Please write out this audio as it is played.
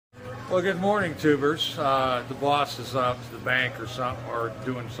Well, good morning, tubers. The boss is up to the bank or something, or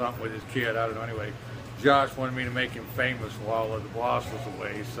doing something with his kid. I don't know. Anyway, Josh wanted me to make him famous while the boss was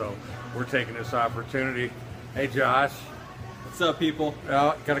away, so we're taking this opportunity. Hey, Josh. What's up, people?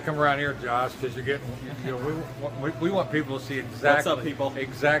 Got to come around here, Josh, because you're getting. We want people to see exactly. What's up, people?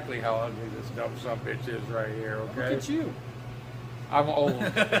 Exactly how ugly this dumb son of a bitch is right here. Okay. Look at you. I'm old.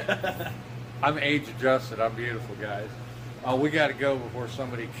 I'm age adjusted. I'm beautiful, guys. We got to go before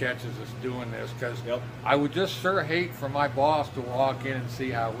somebody catches us doing this, because I would just sure hate for my boss to walk in and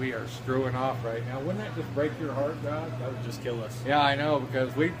see how we are screwing off right now. Wouldn't that just break your heart, Josh? That would just kill us. Yeah, I know,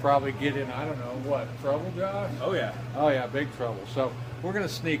 because we'd probably get in, I don't know, what, trouble, Josh? Oh, yeah. Oh, yeah, big trouble. So we're going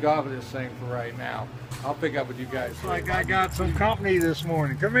to sneak off of this thing for right now. I'll pick up with you guys. Like I got some company this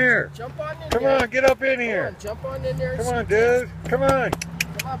morning. Come here. Jump on in Come there. on, get up in here. Come on, jump on in there. Come on, dude. Come on.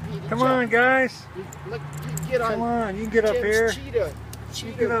 Come on, Petey. Come on, guys. You get on. Come on, you can get up here. Cheetah.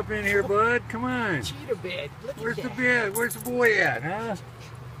 You get up in here, bud. Come on. Cheetah bed. Where's the bed? Where's the boy at, huh?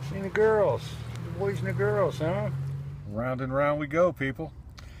 And the girls. The boys and the girls, huh? Round and round we go, people.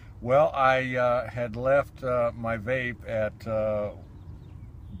 Well, I had left my vape at the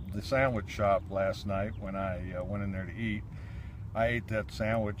sandwich shop last night when I went in there to eat. I ate that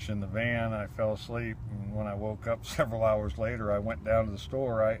sandwich in the van. I fell asleep, and when I woke up several hours later, I went down to the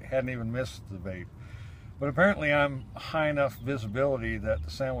store. I hadn't even missed the vape. But apparently I'm high enough visibility that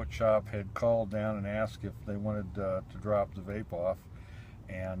the sandwich shop had called down and asked if they wanted to drop the vape off.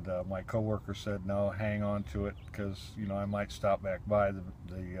 And my coworker said, no, hang on to it, because, you know, I might stop back by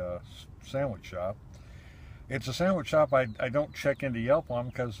the sandwich shop. It's a sandwich shop I don't check into Yelp on,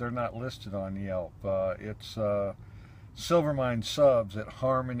 because they're not listed on Yelp. It's Silvermine Subs at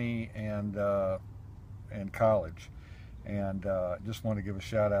Harmony and College. And just want to give a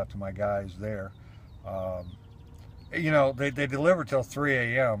shout out to my guys there. You know, they deliver till 3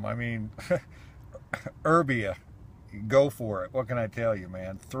 a.m. I mean, Erbia, go for it. What can I tell you,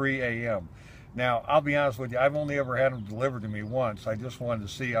 man? 3 a.m. Now, I'll be honest with you, I've only ever had them delivered to me once. I just wanted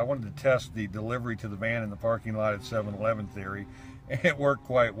to see, I wanted to test the delivery to the van in the parking lot at 7-Eleven theory, and it worked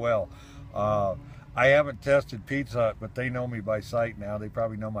quite well. I haven't tested Pizza Hut, but they know me by sight now. They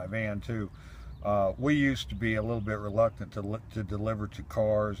probably know my van too. We used to be a little bit reluctant to deliver to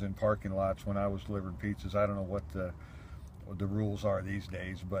cars and parking lots when I was delivering pizzas. I don't know what the rules are these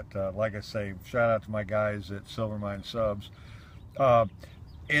days, but like I say, shout out to my guys at Silvermine Subs.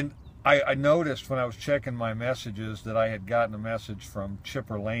 And I noticed when I was checking my messages that I had gotten a message from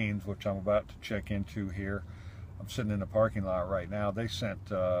Chipper Lanes, which I'm about to check into here. I'm sitting in the parking lot right now. They sent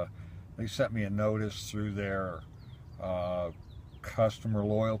me a notice through their customer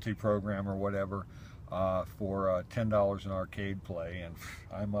loyalty program or whatever for $10 in arcade play, and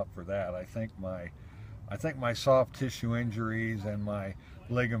I'm up for that. I think my soft tissue injuries and my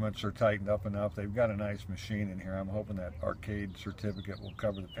ligaments are tightened up enough. They've got a nice machine in here. I'm hoping that arcade certificate will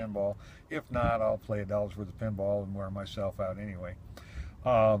cover the pinball. If not, I'll play $1 worth of pinball and wear myself out anyway.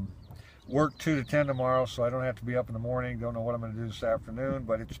 Work 2 to 10 tomorrow, so I don't have to be up in the morning. Don't know what I'm going to do this afternoon,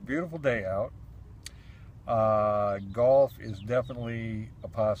 but it's a beautiful day out. Golf is definitely a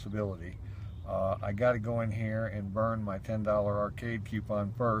possibility. I got to go in here and burn my $10 arcade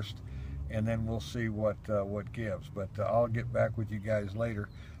coupon first, and then we'll see what gives. But I'll get back with you guys later.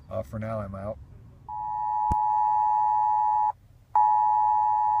 For now, I'm out.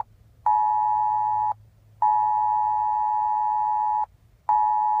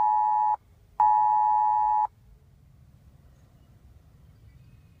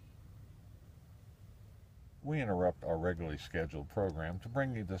 We interrupt our regularly scheduled program to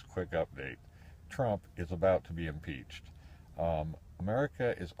bring you this quick update. Trump is about to be impeached.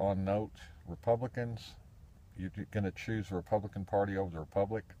 America is on note. Republicans, you're going to choose the Republican Party over the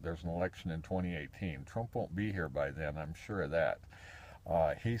Republic. There's an election in 2018. Trump won't be here by then, I'm sure of that.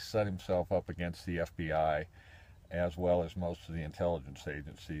 He set himself up against the FBI as well as most of the intelligence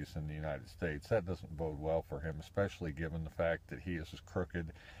agencies in the United States. That doesn't bode well for him, especially given the fact that he is as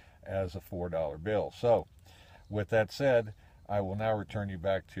crooked as a $4 bill. So, with that said, I will now return you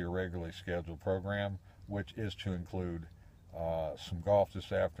back to your regularly scheduled program, which is to include some golf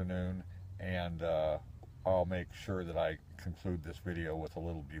this afternoon, and I'll make sure that I conclude this video with a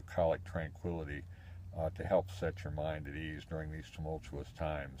little bucolic tranquility to help set your mind at ease during these tumultuous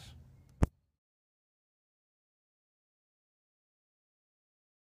times.